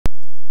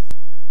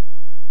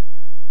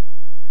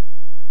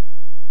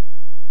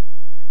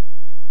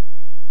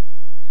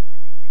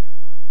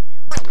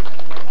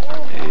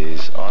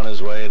on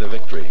his way to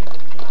victory.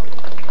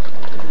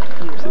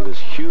 See this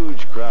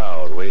huge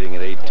crowd waiting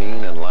at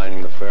 18 and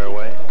lining the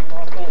fairway,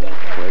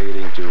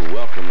 waiting to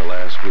welcome the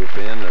last group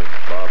in of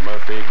Bob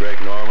Murphy,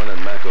 Greg Norman,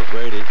 and Mac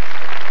O'Grady.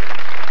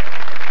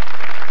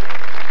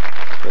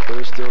 But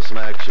there's still some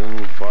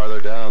action farther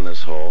down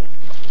this hole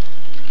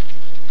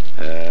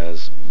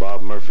as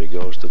Bob Murphy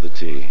goes to the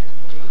tee.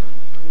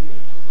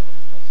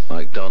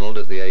 Mike Donald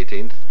at the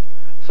 18th,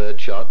 third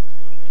shot.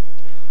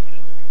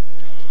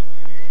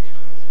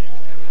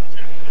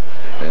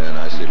 Yeah,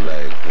 nicely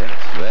played. Yes.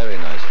 Very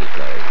nicely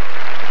played.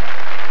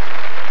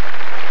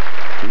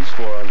 He's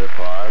 4 under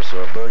par,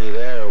 so a birdie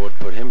there would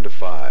put him to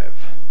 5.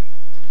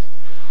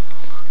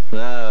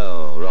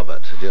 Now,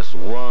 Robert, just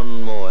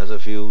one more. Has a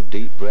few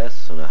deep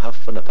breaths and a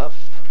huff and a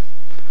puff.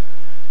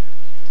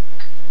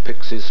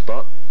 Picks his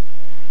spot.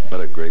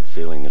 What a great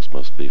feeling this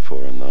must be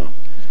for him, though.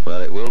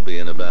 Well, it will be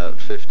in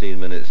about 15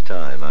 minutes'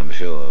 time, I'm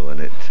sure,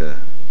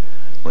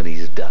 when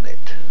he's done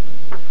it.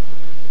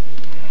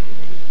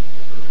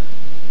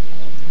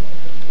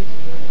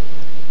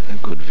 A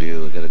good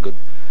view. Get a good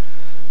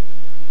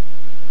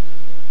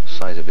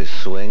sight of his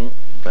swing.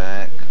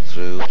 Back,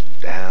 through,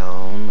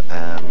 down,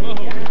 and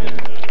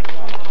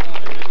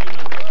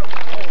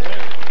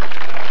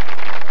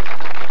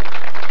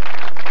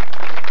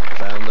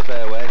found the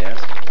fairway.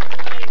 Yes.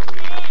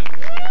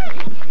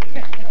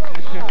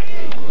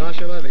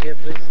 Marshall, over here,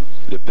 please.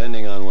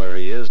 Depending on where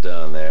he is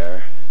down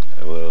there,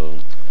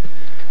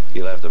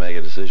 he'll have to make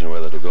a decision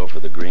whether to go for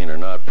the green or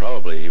not.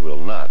 Probably he will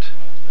not.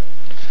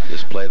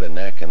 Just play the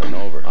neck and then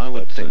over. I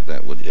would think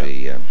that would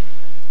be...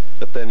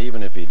 But then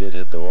even if he did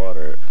hit the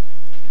water,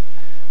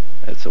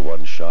 it's a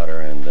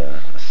one-shotter, and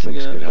a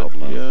 6 could help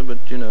him out. Yeah, but,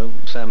 you know,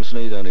 Sam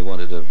Snead only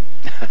wanted a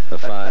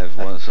 5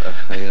 once.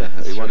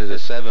 He wanted a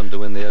 7 to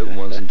win the Open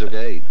once and took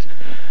 8.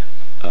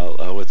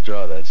 I'll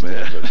withdraw that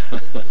statement.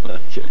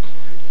 Okay.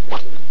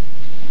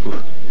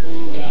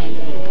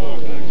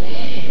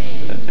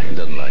 He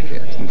doesn't like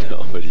it.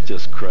 No, but he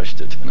just crushed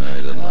it. No,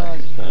 he doesn't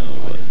like it.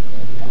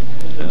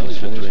 Well, It's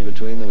finished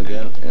between them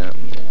again. Yeah.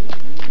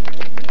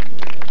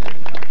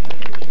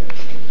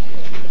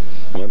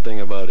 One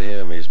thing about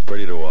him, he's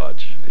pretty to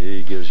watch.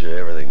 He gives you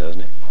everything,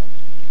 doesn't he?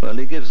 Well,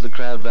 he gives the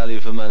crowd value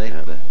for money.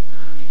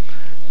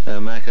 Yeah.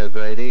 Mac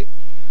O'Grady.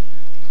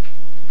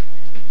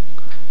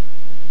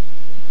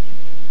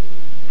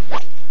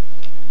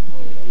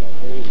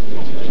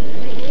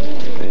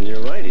 And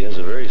you're right, he has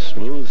a very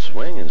smooth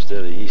swing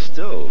instead of... He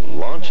still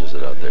launches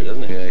it out there,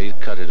 doesn't he? Yeah, he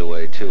cut it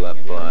away 2 up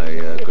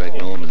by Greg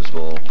Norman's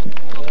ball.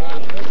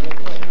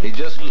 He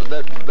just...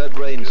 That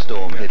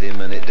rainstorm hit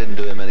him and it didn't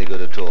do him any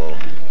good at all.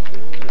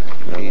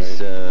 He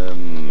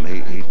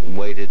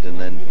waited and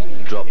then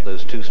dropped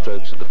those 2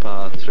 strokes at the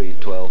par 3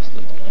 12th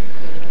and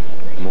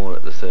more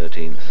at the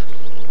 13th.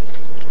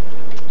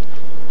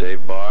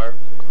 Dave Barr,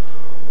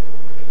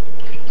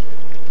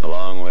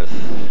 along with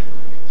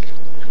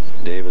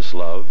Davis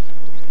Love,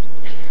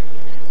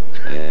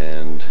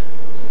 and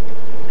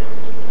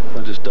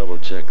I'll just double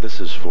check. This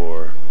is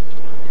for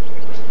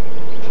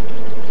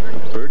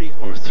a birdie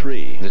or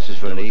 3? This is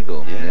for an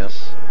eagle.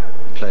 Yes. Yep.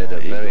 Played a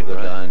very good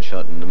iron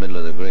shot in the middle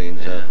of the green.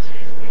 So Yes.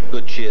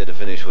 good cheer to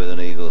finish with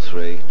an eagle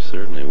 3.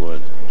 Certainly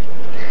would.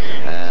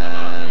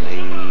 And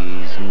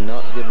he's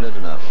not given it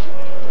enough.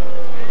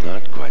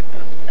 Not quite.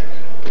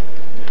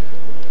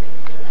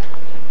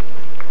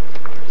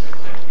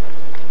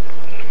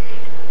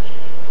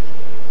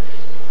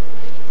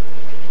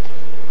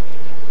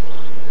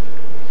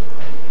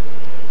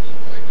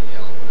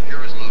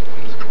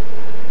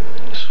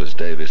 This was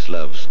Davis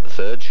Love's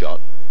 3rd shot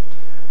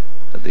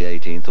at the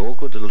 18th.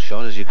 Awkward little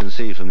shot, as you can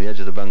see, from the edge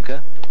of the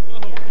bunker.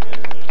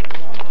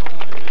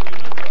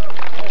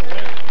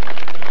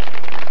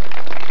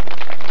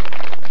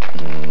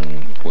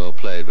 Well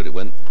played, but it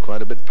went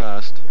quite a bit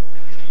past.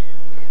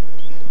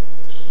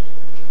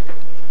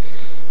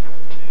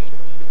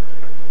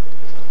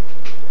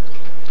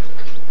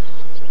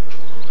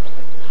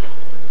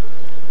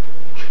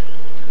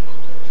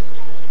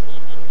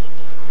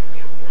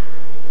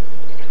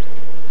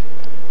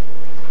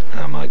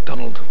 Now Mike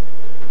Donald.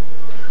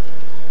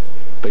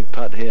 Big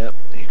putt here.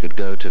 He could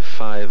go to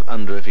 5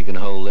 under if he can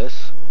hold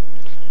this.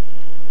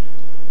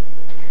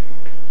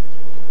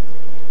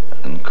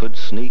 And could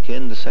sneak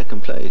in to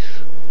 2nd place.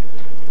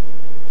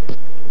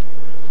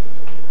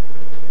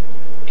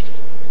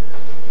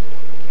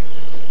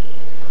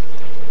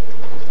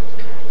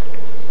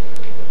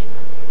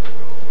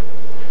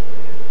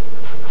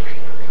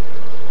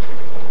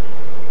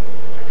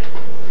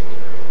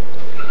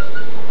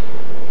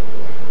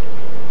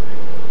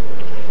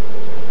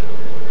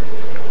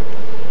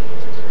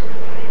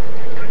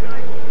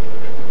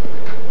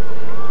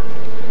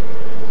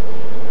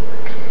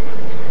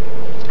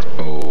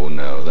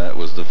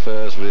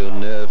 First real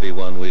nervy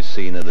one we've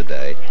seen of the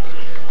day,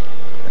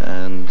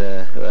 and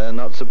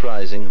not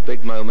surprising,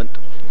 big moment,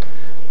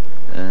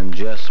 and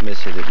just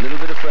missed it. A little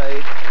bit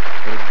afraid,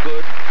 but a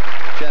good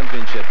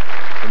championship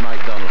for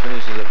Mike Donald.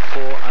 Finishes at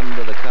 4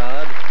 under the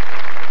card.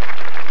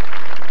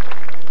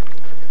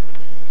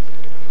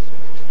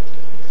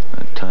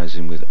 That ties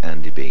him with Andy.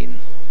 Andy Bean.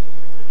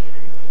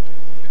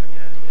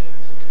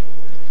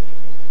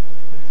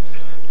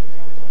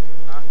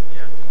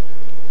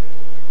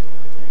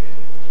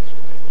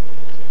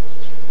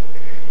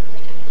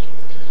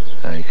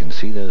 Now you can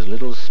see those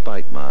little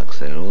spike marks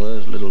there, all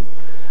those little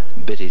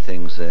bitty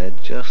things there,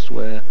 just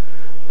where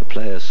the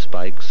player's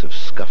spikes have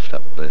scuffed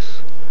up this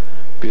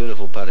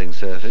beautiful putting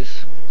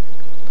surface.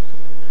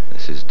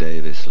 This is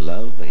Davis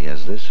Love. He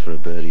has this for a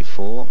birdie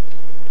 4.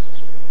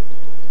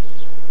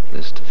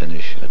 This to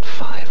finish at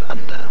 5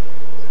 under.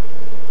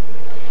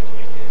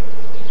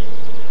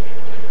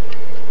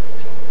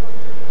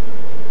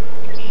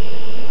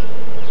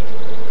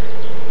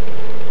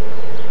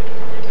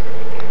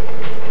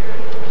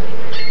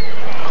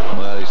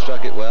 Well, he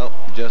struck it well,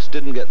 just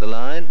didn't get the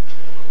line.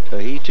 So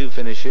he too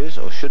finishes,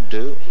 or should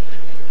do,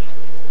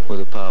 with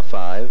a par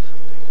 5.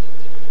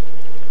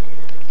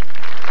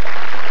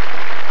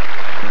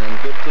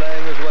 And good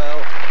playing as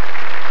well.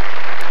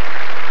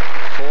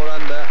 4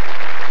 under.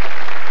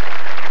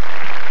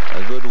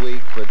 A good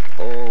week, but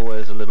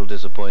always a little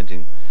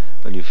disappointing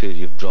when you feel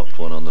you've dropped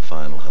one on the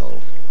final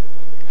hole.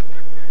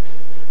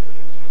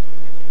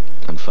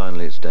 And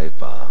finally it's Dave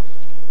Barr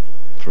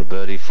for a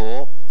birdie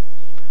 4.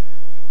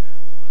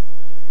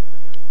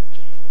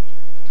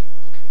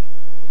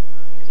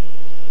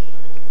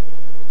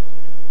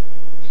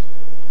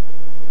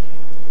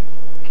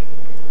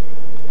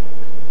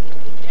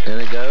 In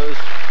it goes.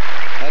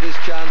 Had his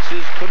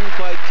chances, couldn't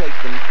quite take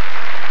them,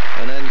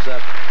 and ends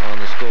up on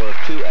the score of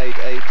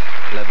 288,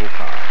 level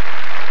par.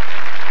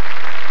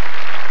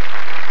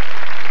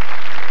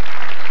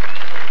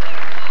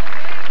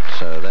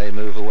 So they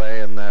move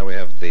away, and now we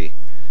have the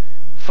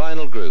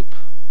final group.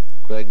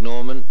 Greg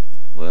Norman,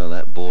 well,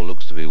 that ball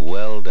looks to be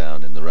well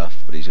down in the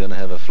rough, but he's going to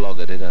have a flog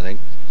at it, I think.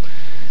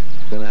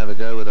 He's going to have a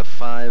go with a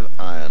 5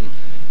 iron.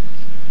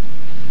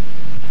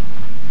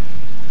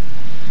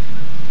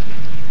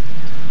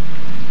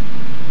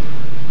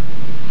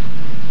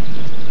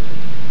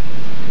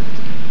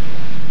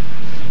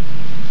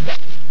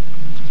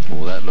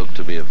 Oh, that looked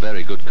to be a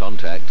very good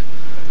contact.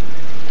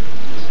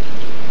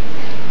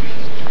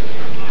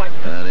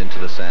 And into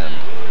the sand.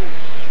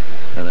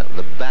 And at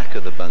the back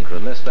of the bunker,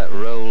 unless that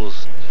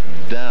rolls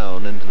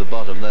down into the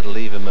bottom, that'll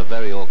leave him a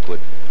very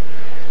awkward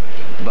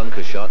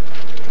bunker shot.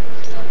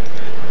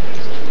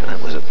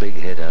 That was a big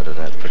hit out of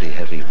that pretty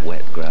heavy,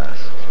 wet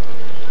grass.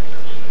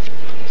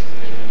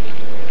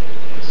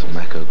 So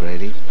Mac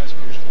O'Grady. That's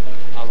beautiful.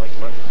 I like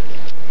Murphy.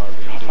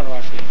 How far do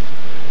I feel?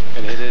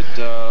 And hit it,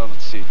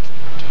 let's see,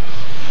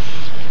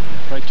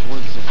 right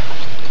towards the,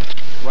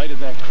 right at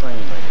that crane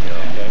right there,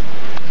 okay?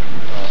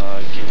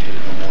 You can't hit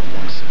it no more than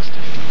 160.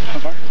 How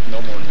far?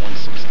 No more than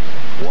 160.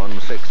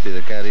 160,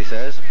 the caddy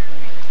says.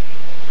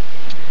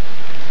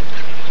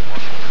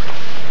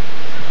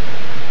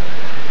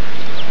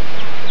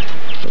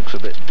 Looks a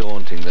bit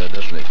daunting though,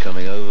 doesn't it?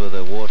 Coming over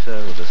the water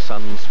with the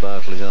sun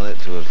sparkling on it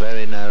to a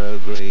very narrow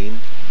green.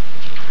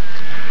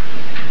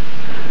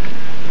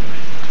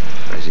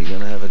 Is he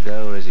going to have a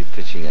go, or is he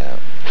pitching out?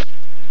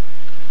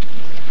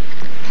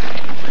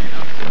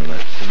 Well, I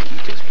think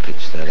he just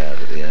pitched that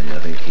out at the end. I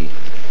think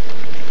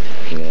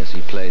yes,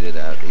 he played it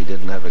out. He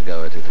didn't have a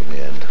go at it in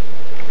the end.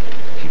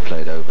 He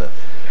played over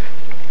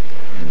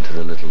into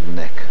the little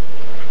neck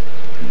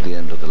at the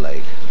end of the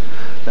lake.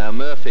 Now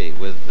Murphy,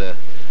 with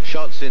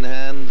shots in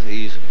hand,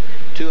 he's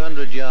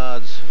 200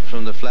 yards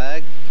from the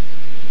flag.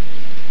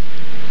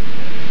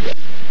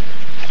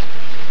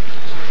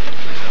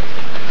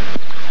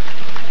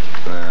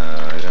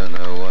 I don't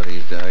know what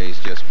he's done. He's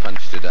just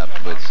punched it up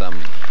with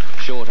some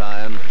short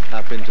iron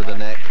up into the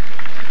neck.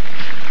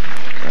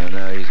 And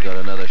now he's got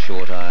another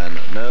short iron.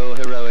 No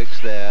heroics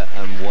there,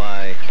 and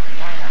why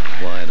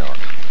not?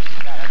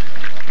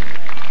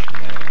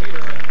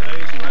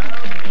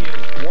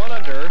 1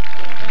 under,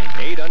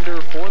 8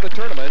 under for the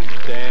tournament,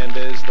 and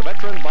as the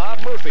veteran Bob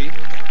Murphy,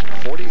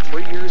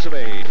 43 years of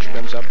age,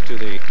 comes up to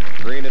the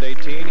green at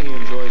 18, he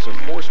enjoys a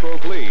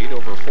 4-stroke lead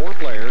over 4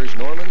 players,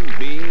 Norman,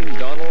 Bean,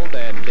 Donald,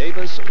 and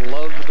Davis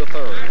Love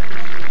III.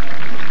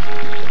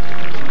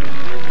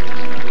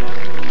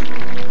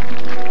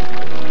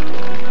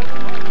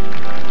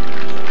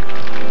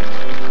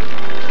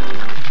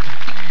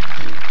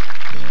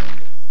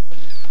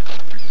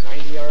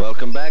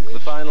 Welcome back. The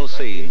final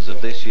scenes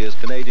of this year's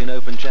Canadian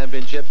Open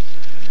Championship.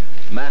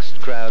 Massed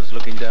crowds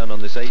looking down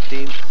on this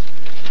 18th.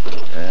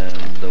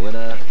 And the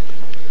winner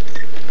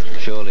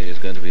surely is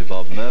going to be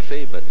Bob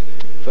Murphy. But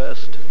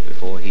first,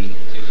 before he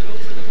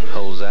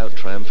holds out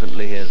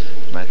triumphantly, here's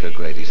Mac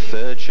O'Grady's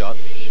 3rd shot.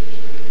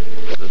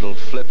 Little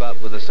flip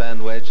up with a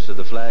sand wedge to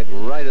the flag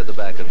right at the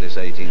back of this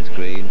 18th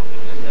green.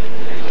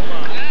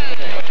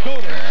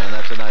 And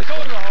that's a nice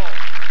one.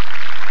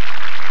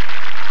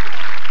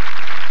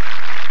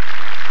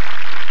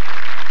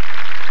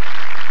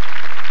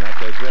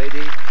 Mac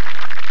O'Grady,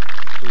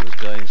 who was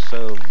going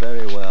so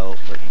very well,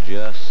 but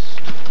just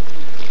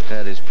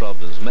had his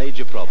problems,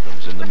 major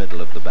problems, in the middle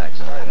of the back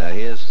nine. Now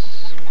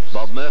here's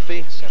Bob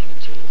Murphy.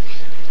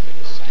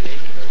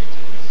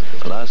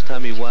 The last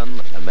time he won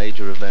a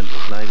major event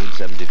was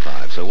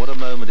 1975, so what a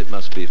moment it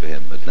must be for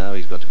him. But now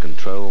he's got to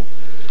control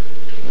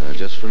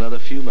just for another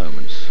few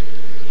moments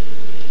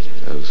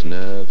those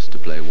nerves to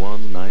play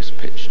one nice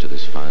pitch to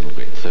this final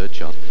green. Third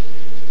shot.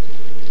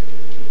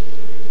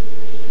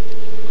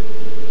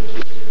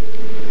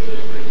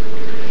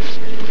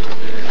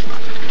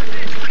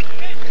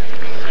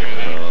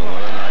 Oh,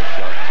 what a nice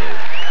shot too.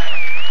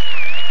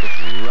 Just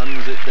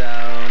runs it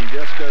down,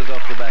 just goes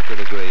off the back of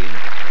the green.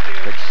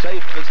 It's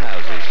safe as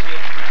houses.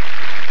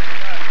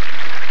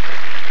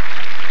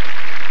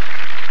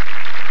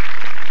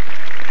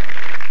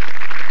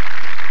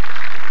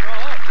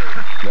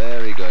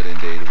 Very good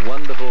indeed.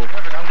 Wonderful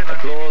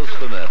applause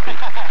for Murphy.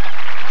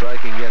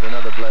 Striking yet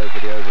another blow for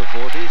the over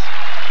 40s.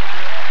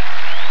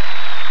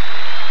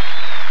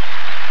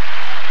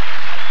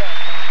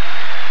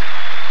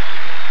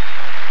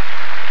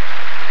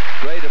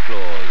 Great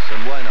applause,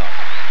 and why not?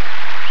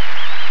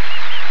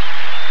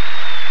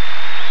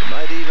 He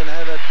might even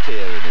have a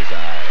tear in his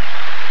eye.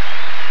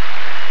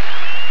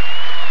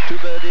 2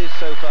 birdies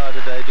so far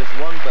today, just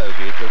 1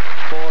 bogey. Took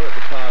 4 at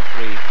the par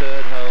 3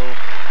 third hole.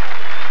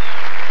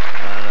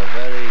 And a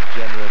very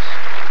generous,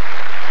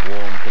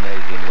 warm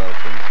Canadian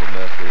welcome for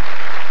Murphy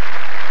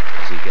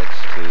as he gets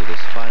to this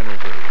final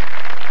green.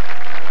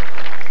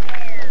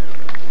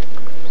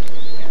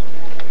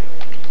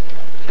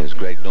 Here's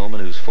Greg Norman,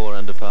 who's 4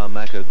 under par.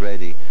 Mac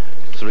O'Grady,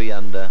 3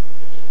 under.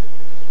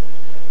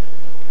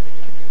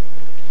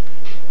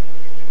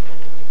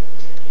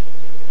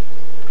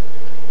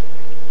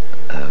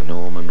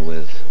 Norman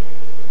with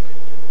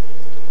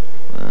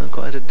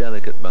quite a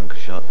delicate bunker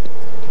shot,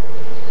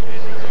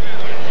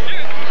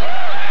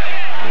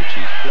 which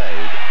he's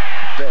played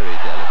very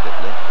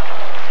delicately.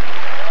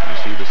 You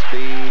see the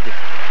speed,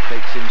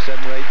 takes him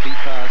 7 or 8 feet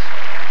past.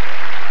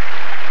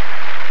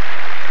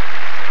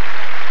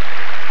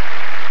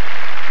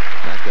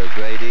 Mac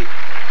O'Grady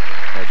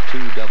had 2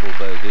 double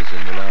bogeys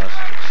in the last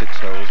 6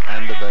 holes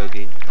and a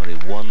bogey, only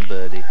 1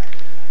 birdie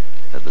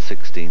at the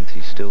 16th.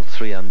 He's still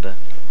 3 under.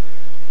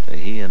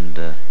 He and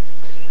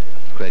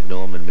Greg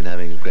Norman been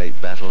having a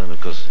great battle, and of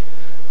course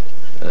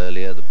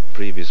earlier, the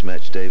previous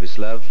match, Davis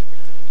Love,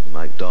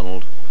 Mike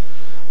Donald,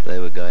 they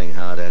were going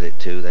hard at it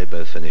too. They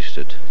both finished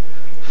at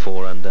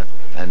 4 under.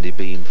 Andy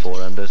Bean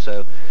 4 under.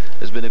 So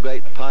there's been a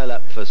great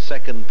pile-up for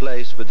 2nd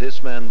place, but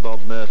this man,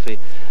 Bob Murphy,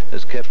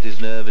 has kept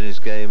his nerve in his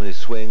game and his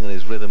swing and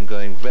his rhythm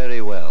going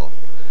very well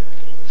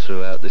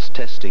throughout this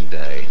testing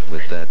day,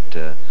 with that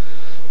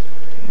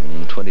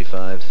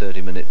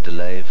 25-30 minute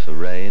delay for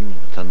rain,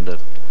 thunder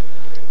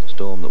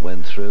storm that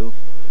went through.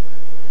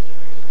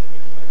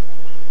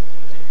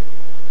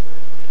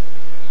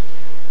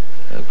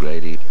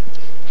 O'Grady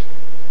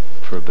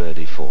for a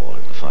birdie 4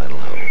 at the final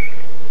hole.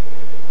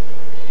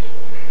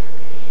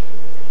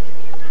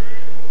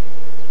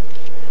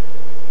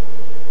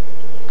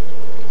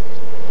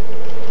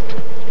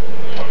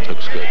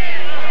 Looks good.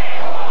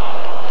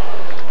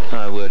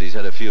 My word, he's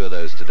had a few of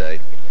those today.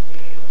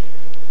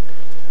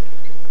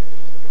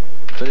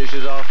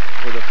 Finishes off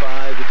with a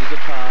 5, which is a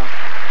par,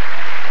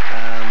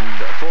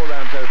 and a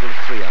 4-round total of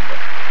 3 under.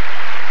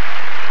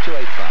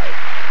 285.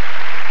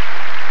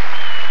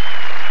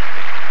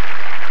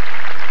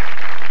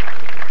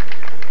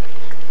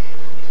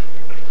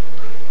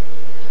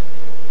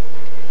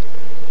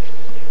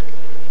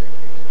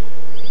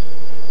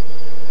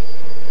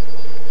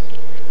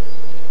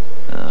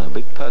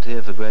 Big putt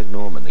here for Greg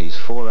Norman. He's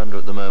 4 under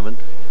at the moment.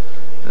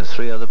 There's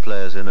 3 other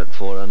players in at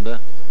 4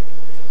 under.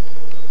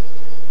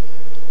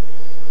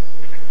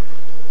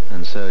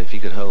 And so if he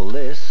could hold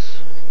this,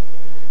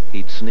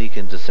 he'd sneak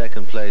into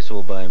 2nd place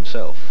all by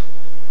himself.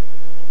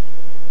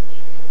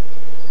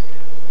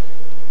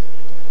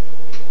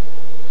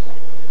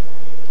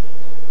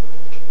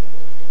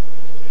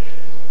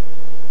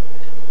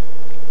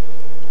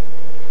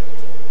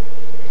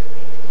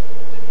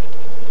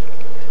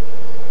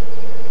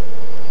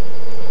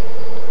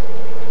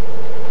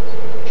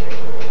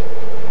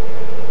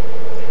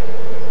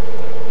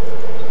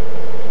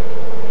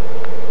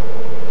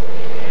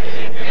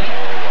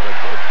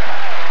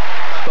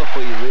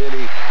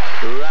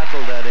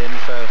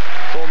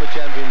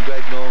 Champion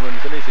Greg Norman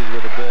finishes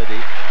with a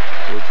birdie,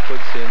 which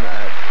puts him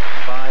at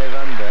 5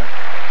 under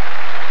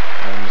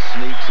and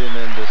sneaks him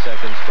into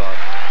 2nd spot.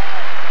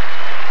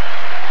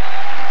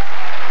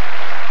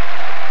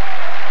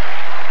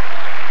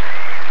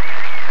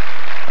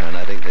 And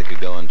I think they could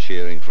go on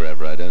cheering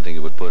forever. I don't think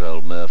it would put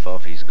old Murph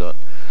off. He's got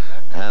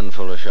a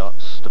handful of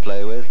shots to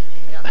play with.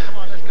 Yeah, come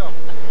on, let's go.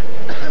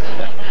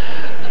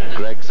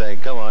 Greg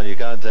saying, come on, you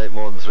can't take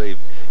more than 3.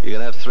 You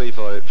can have 3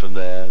 for it from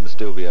there and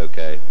still be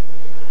okay.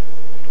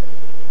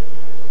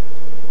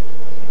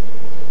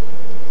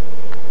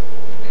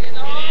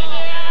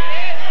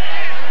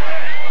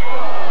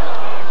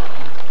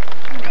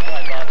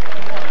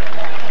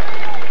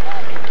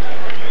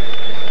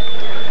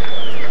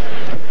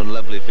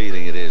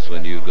 Feeling it is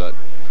when you've got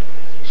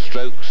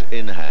strokes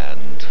in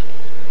hand.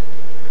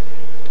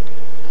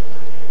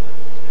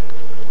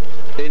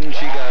 In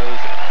she goes.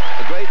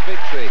 A great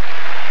victory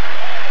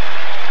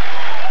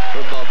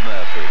for Bob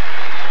Murphy.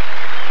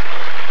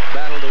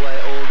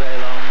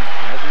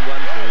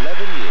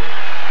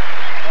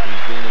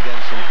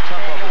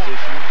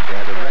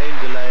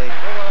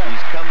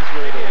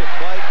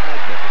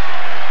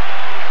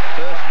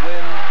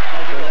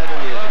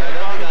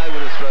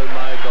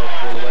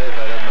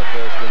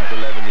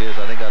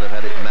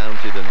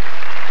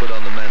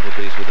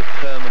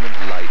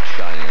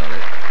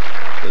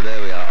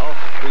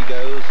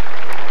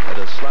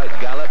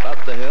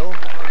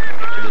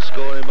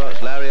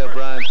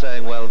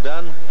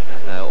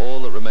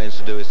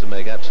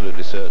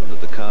 absolutely certain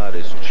that the card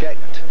is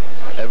checked,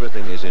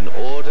 everything is in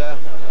order,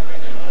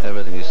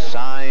 everything is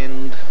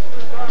signed,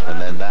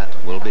 and then that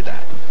will be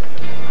that.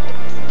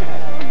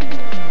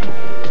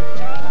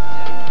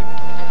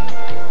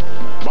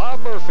 Bob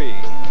Murphy,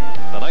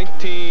 the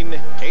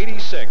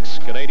 1986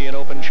 Canadian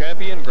Open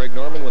champion. Greg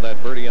Norman with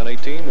that birdie on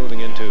 18, moving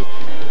into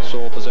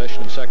sole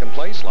possession in second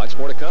place. Lots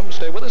more to come.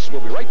 Stay with us.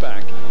 We'll be right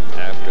back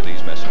after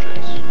these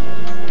messages.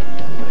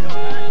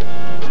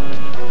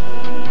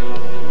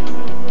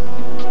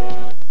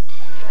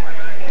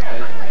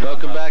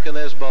 Welcome back, and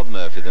there's Bob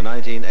Murphy, the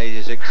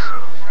 1986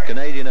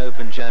 Canadian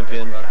Open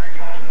champion.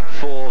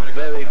 4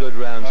 very good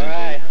rounds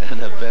indeed,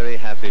 and a very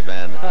happy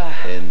man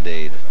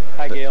indeed.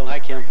 Hi, Gail. Hi,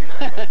 Kim.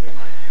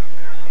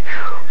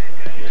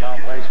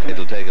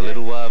 It'll take a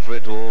little while for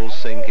it to all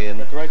sink in.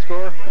 The right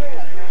score?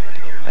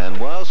 And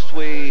whilst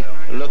we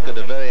look at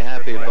a very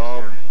happy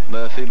Bob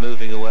Murphy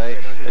moving away,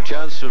 a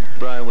chance for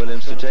Brian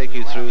Williams to take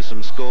you through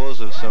some scores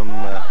of some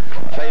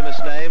famous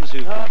names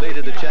who've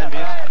completed the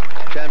championship.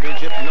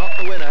 Not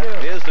the winner.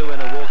 Here's the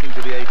winner walking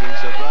to the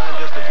 18th. So Brian,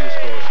 just a few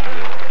scores from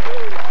you.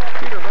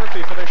 Peter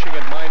Murphy finishing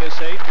at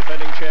 -8.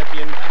 Defending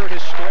champion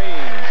Curtis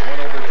Strange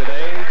went over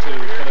today to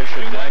finish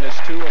at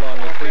 -2,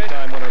 along with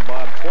 3-time winner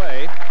Bob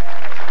Tway.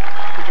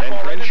 Ben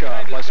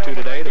Crenshaw +2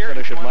 today to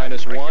finish at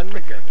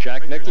 -1.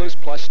 Jack Nicklaus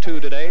 +2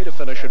 today to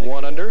finish at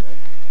 1 under.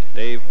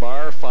 Dave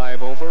Barr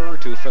 5 over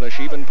to finish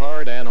even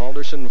par. Dan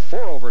Alderson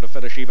 4 over to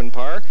finish even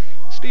par.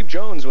 Steve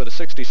Jones with a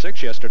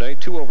 66 yesterday,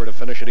 2 over to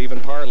finish at even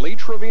par. Lee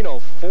Trevino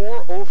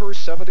 4 over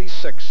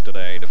 76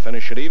 today to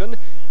finish at even.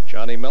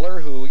 Johnny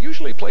Miller, who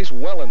usually plays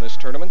well in this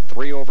tournament,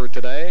 3 over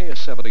today, a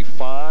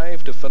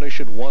 75 to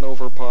finish at 1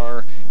 over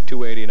par,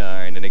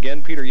 289. And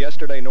again, Peter,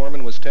 yesterday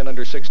Norman was 10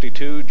 under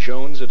 62,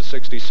 Jones at a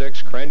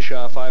 66,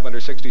 Crenshaw 5 under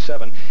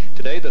 67.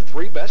 Today, the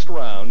 3 best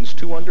rounds,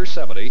 2 under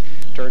 70,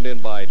 turned in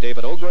by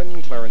David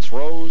Ogren, Clarence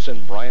Rose,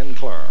 and Brian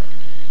Clerc.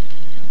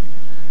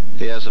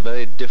 He has a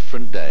very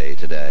different day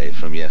today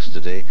from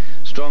yesterday.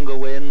 Stronger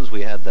winds,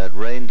 we had that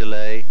rain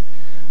delay,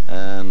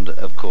 and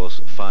of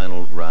course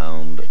final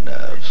round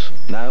nerves.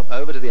 Now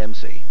over to the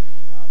MC.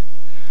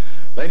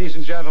 Ladies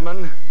and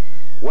gentlemen,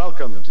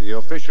 welcome to the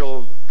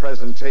official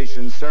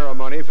presentation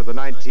ceremony for the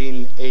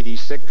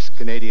 1986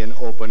 Canadian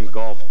Open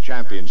Golf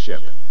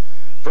Championship.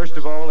 First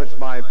of all, it's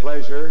my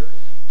pleasure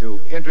to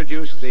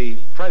introduce the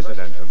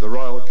president of the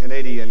Royal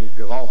Canadian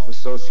Golf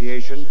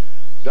Association,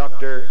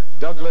 Dr.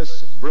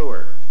 Douglas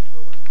Brewer.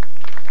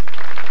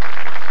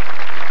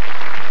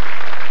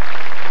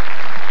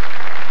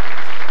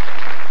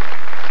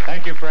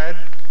 Thank you, Fred.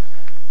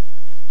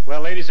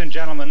 Well, ladies and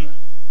gentlemen,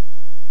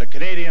 the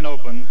Canadian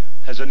Open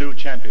has a new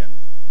champion.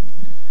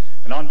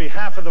 And on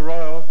behalf of the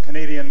Royal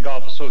Canadian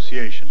Golf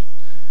Association,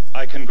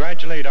 I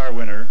congratulate our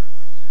winner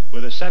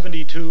with a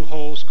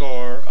 72-hole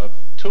score of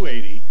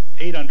 280,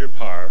 8 under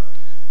par,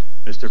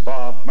 Mr.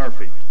 Bob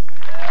Murphy.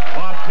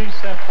 Bob, please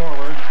step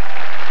forward.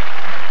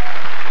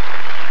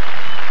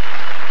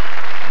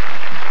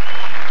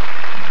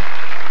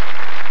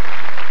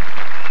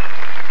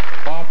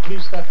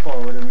 Please step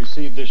forward and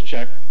receive this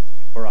check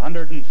for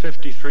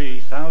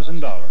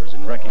 $153,000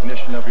 in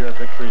recognition of your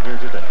victory here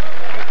today.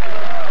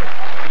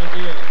 Thank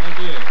you. Thank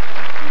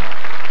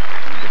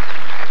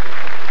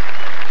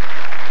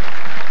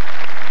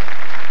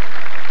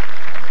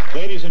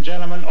you. Ladies and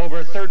gentlemen,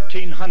 over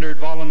 1,300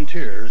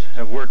 volunteers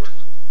have worked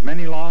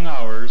many long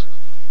hours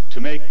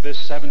to make this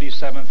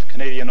 77th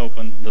Canadian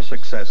Open the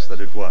success that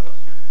it was.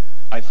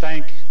 I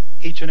thank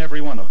each and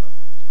every one of them.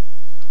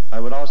 I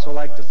would also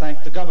like to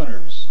thank the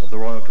governors of the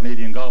Royal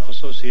Canadian Golf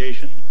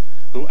Association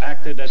who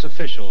acted as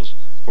officials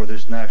for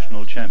this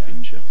national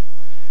championship.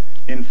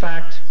 In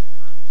fact,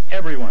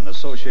 everyone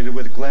associated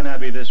with Glen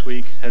Abbey this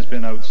week has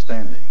been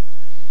outstanding,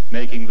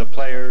 making the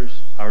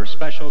players, our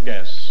special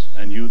guests,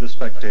 and you, the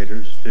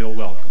spectators, feel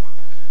welcome.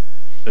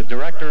 The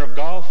director of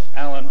golf,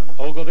 Alan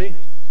Ogilvie,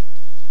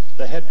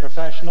 the head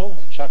professional,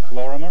 Chuck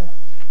Lorimer,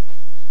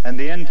 and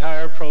the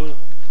entire pro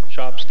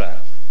shop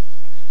staff.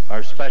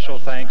 Our special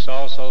thanks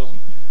also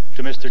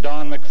to Mr.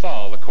 Don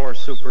McFall, the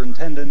course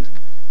superintendent,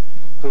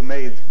 who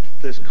made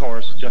this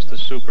course just a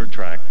super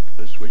track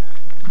this week.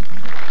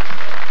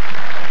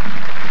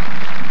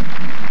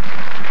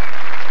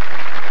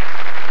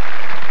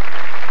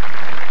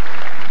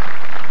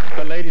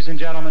 But ladies and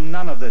gentlemen,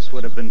 none of this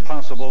would have been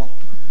possible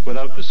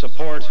without the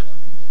support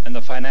and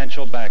the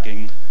financial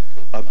backing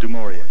of Du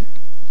Maurier.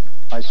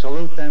 I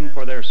salute them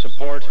for their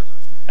support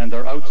and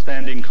their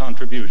outstanding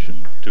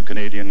contribution to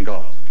Canadian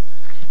golf.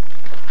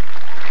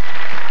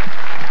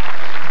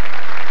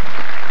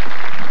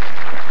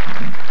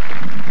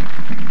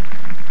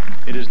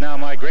 It is now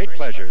my great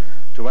pleasure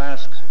to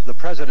ask the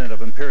president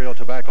of Imperial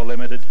Tobacco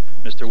Limited,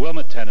 Mr.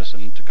 Wilmot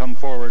Tennyson, to come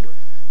forward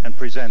and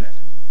present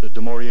the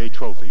Du Maurier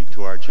Trophy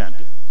to our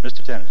champion.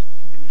 Mr. Tennyson.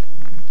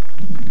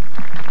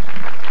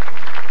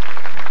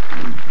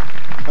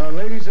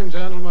 Ladies and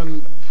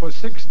gentlemen, for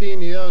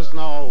 16 years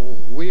now,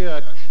 we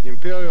at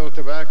Imperial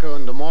Tobacco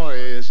and Du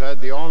Maurier has had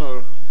the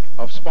honor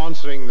of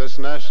sponsoring this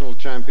national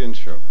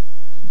championship.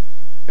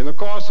 In the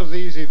course of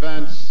these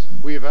events,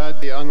 we've had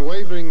the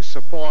unwavering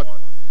support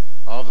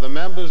of the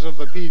members of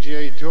the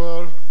PGA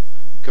Tour,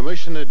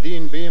 Commissioner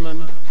Dean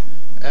Beeman,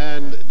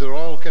 and the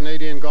Royal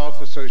Canadian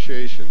Golf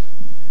Association.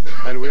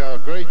 And we are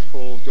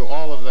grateful to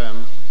all of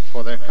them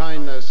for their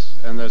kindness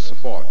and their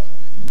support.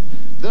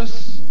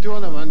 This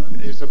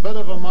tournament is a bit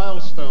of a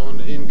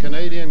milestone in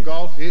Canadian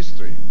golf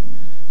history.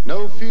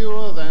 No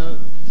fewer than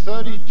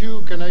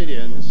 32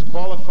 Canadians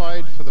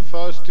qualified for the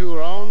first 2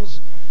 rounds,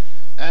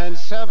 and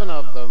 7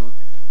 of them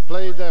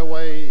played their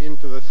way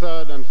into the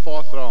 3rd and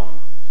 4th round.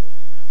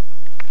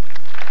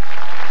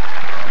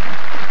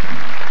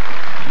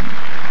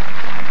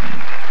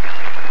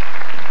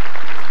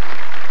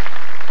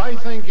 I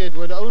think it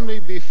would only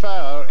be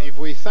fair if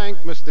we thank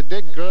Mr.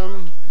 Dick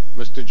Grimm,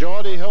 Mr.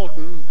 Geordie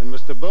Hilton, and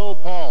Mr. Bill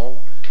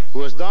Paul,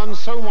 who has done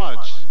so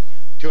much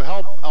to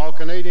help our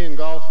Canadian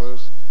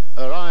golfers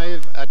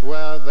arrive at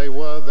where they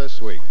were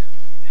this week.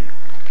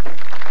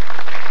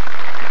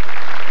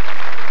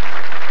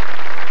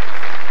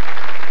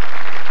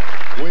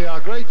 We are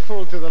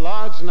grateful to the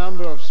large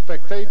number of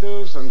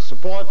spectators and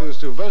supporters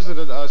who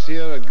visited us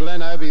here at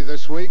Glen Abbey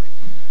this week,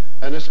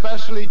 and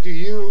especially to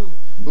you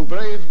who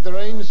braved the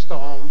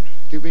rainstorm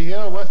to be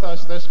here with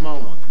us this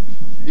moment.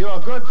 You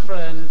are good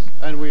friends,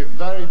 and we're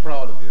very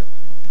proud of you.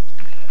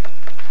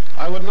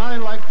 I would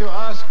now like to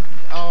ask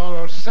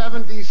our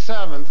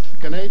 77th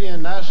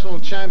Canadian national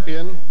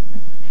champion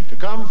to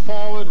come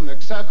forward and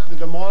accept the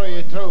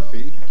DeMaurier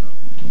Trophy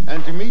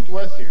and to meet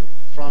with you.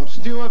 From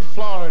Stuart,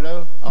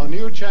 Florida, our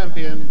new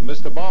champion,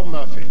 Mr. Bob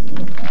Murphy.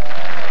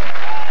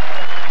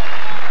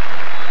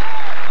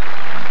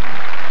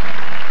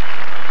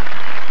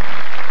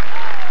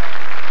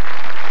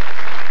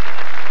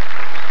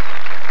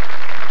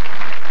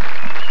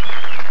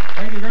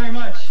 Thank you very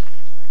much.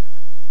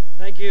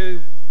 Thank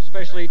you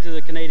especially to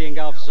the Canadian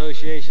Golf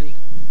Association,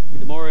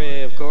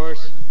 DeMaurier, of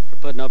course, for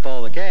putting up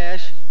all the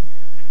cash.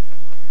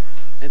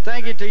 And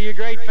thank you to you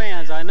great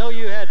fans. I know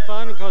you had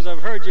fun because I've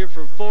heard you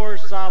for 4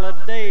 solid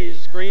days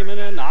screaming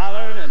and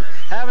hollering and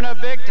having a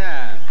big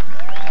time.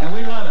 And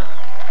we love it.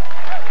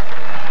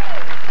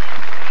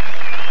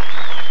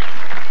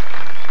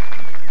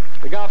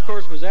 The golf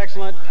course was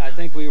excellent. I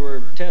think we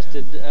were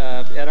tested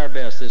at our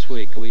best this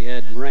week. We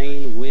had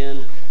rain,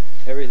 wind,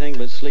 everything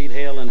but sleet,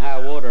 hail, and high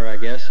water, I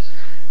guess.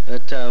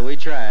 But we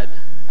tried.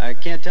 I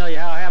can't tell you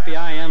how happy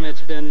I am.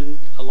 It's been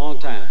a long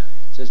time.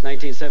 Since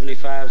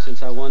 1975,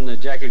 since I won the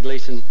Jackie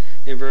Gleason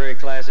Inverary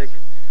Classic,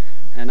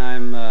 and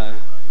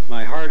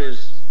my heart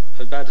is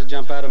about to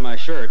jump out of my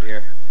shirt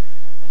here.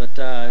 But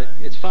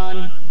it's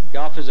fun.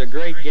 Golf is a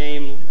great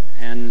game,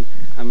 and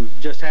I'm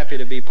just happy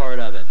to be part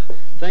of it.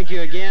 Thank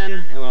you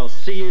again, and we'll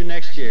see you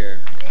next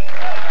year.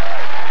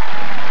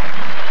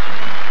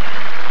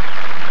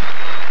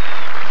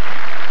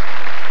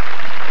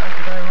 Thank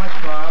you very much,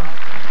 Bob.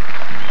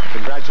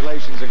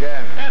 Congratulations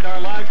again. And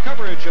our live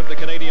coverage of the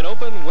Canadian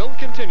Open will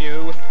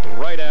continue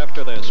right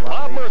after this.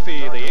 Bob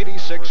Murphy, the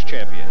 86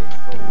 champion.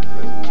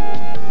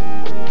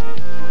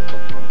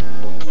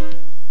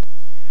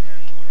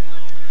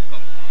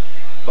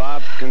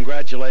 Bob,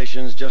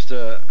 congratulations. Just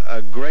a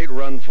great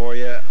run for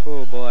you.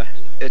 Oh, boy.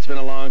 It's been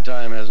a long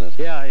time, hasn't it?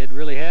 Yeah, it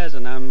really has,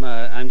 and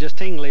I'm just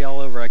tingly all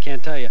over. I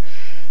can't tell you.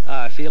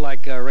 I feel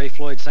like Ray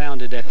Floyd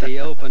sounded at the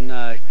Open.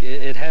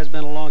 It has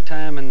been a long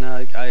time, and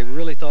I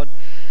really thought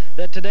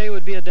that today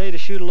would be a day to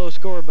shoot a low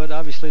score, but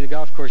obviously the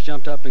golf course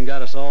jumped up and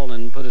got us all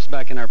and put us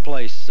back in our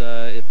place.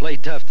 It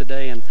played tough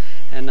today,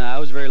 and I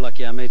was very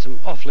lucky. I made some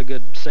awfully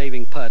good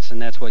saving putts,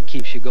 and that's what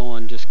keeps you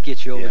going, just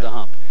gets you over the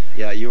hump.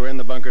 Yeah, you were in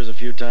the bunkers a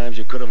few times.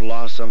 You could have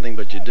lost something,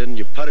 but you didn't.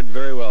 You putted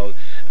very well.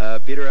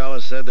 Peter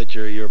Ellis said that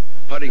your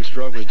putting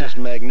stroke was just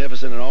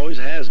magnificent and always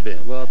has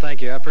been. Well,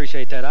 thank you. I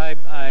appreciate that.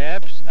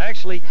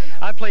 Actually,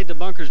 I played the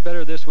bunkers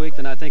better this week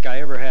than I think I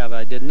ever have.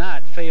 I did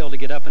not fail to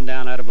get up and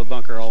down out of a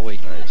bunker all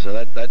week. All right,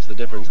 so that's the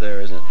difference there,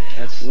 isn't it?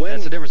 That's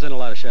the difference in a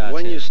lot of shots.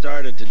 When you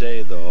started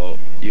today, though,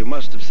 you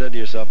must have said to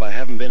yourself, I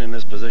haven't been in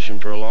this position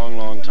for a long,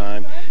 long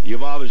time.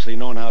 You've obviously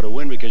known how to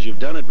win because you've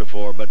done it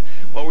before, but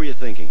what were you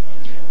thinking?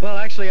 Well,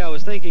 actually, I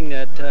was thinking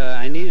that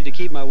I needed to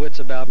keep my wits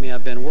about me.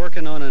 I've been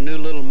working on a new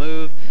little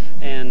move,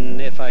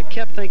 and if I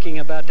kept thinking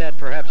about that,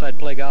 perhaps I'd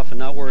play golf and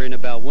not worrying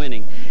about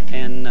winning.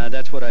 And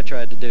that's what I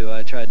tried to do.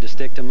 I tried to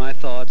stick to my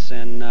thoughts,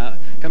 and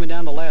coming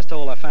down the last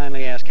hole, I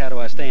finally asked, how do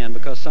I stand?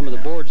 Because some of the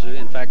boards,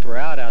 in fact, were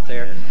out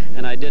there,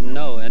 and I didn't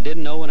know. I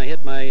didn't know when I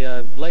hit my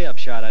layup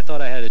shot. I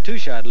thought I had a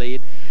 2-shot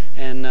lead,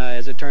 and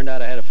as it turned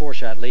out, I had a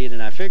 4-shot lead,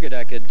 and I figured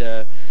I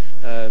could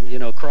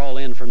crawl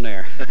in from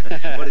there.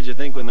 What did you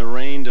think when the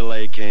rain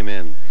delay came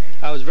in?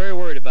 I was very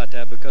worried about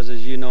that because,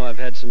 as you know, I've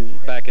had some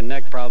back and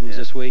neck problems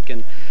this week,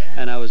 and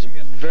I was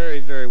very,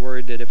 very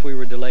worried that if we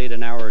were delayed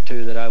an hour or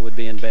two that I would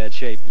be in bad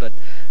shape. But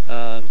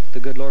the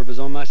good Lord was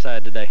on my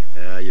side today.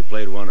 Yeah, you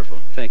played wonderful.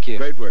 Thank you.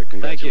 Great work.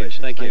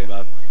 Congratulations. Thank you.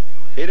 Bob.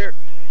 Peter?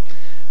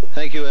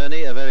 Thank you,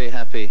 Ernie. A very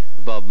happy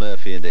Bob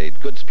Murphy indeed.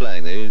 Good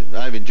playing.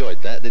 I've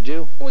enjoyed that. Did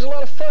you? It was a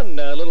lot of fun.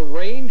 A little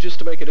rain just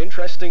to make it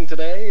interesting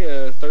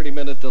today.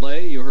 30-minute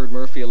delay. You heard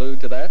Murphy allude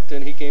to that,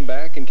 and he came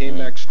back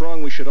back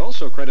strong. We should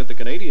also credit the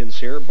Canadians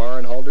here. Barr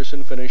and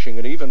Halderson finishing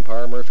at even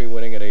par. Murphy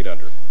winning at 8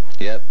 under.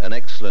 Yep, an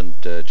excellent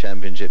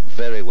championship,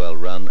 very well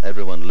run.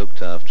 Everyone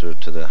looked after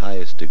it to the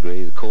highest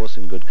degree. The course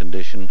in good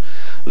condition.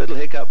 A little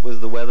hiccup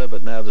with the weather,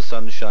 but now the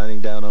sun's shining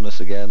down on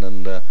us again,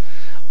 and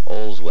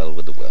all's well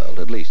with the world,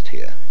 at least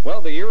here.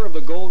 Well, the year of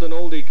the Golden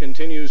Oldie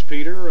continues,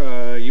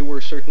 Peter. You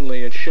were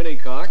certainly at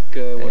Shinnecock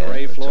when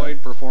Ray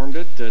Floyd performed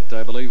it at,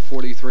 I believe,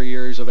 43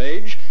 years of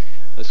age.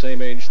 The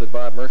same age that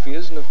Bob Murphy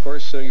is, and of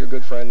course your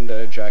good friend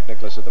Jack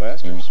Nicklaus at the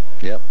Masters.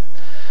 Yep.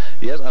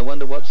 Yes, I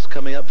wonder what's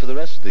coming up for the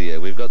rest of the year.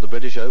 We've got the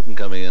British Open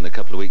coming in a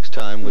couple of weeks'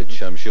 time,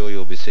 which I'm sure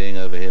you'll be seeing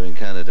over here in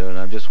Canada, and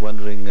I'm just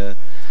wondering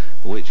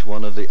which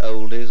one of the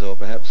oldies, or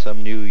perhaps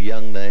some new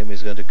young name,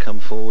 is going to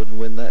come forward and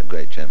win that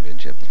great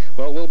championship.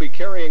 Well, we'll be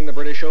carrying the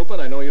British Open.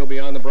 I know you'll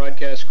be on the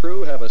broadcast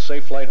crew. Have a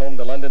safe flight home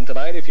to London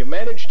tonight if you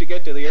manage to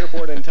get to the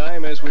airport in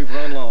time as we've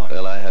run long.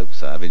 Well, I hope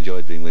so. I've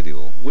enjoyed being with you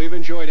all. We've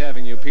enjoyed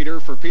having you, Peter.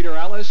 For Peter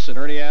Alice and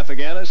Ernie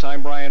Afghani's,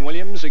 I'm Brian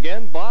Williams.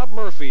 Again, Bob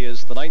Murphy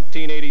is the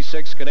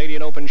 1986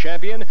 Canadian Open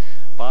champion.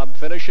 Bob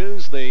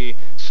finishes the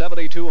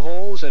 72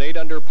 holes at 8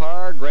 under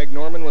par. Greg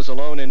Norman was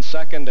alone in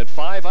second at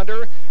 5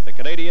 under. The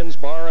Canadians,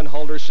 Barr and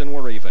Halderson,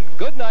 were even.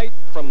 Good night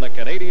from the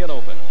Canadian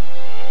Open.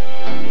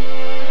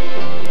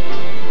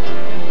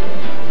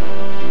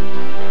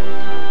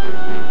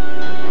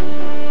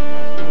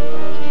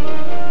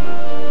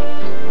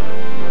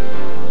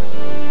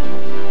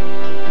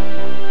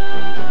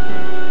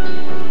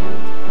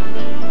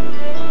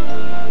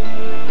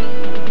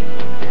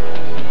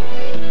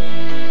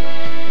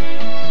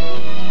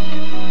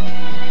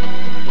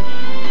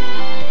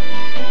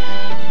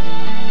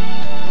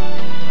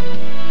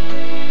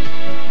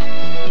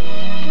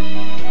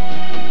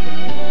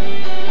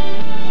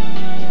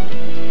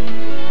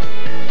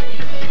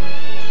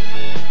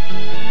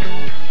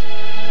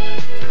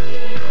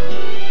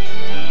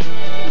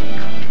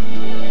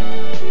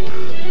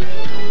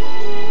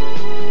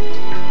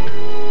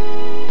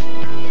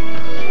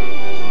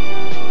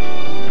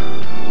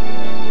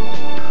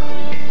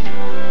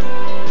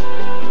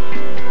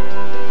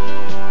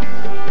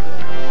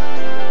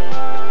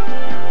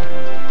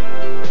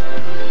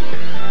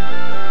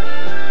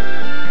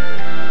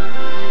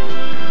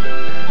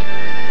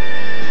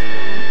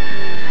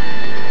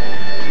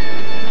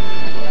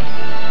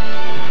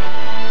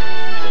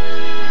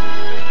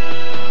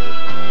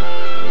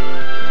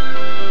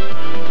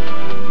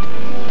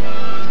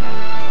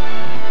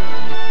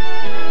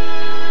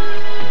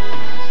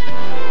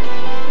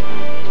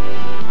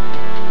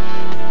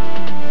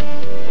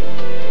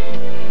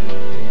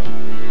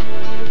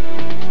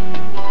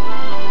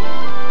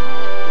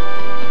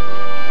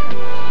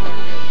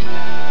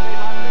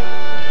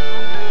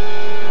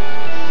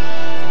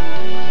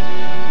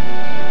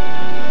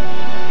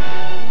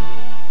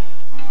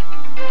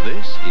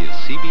 This is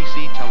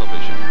CBC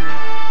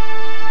Television.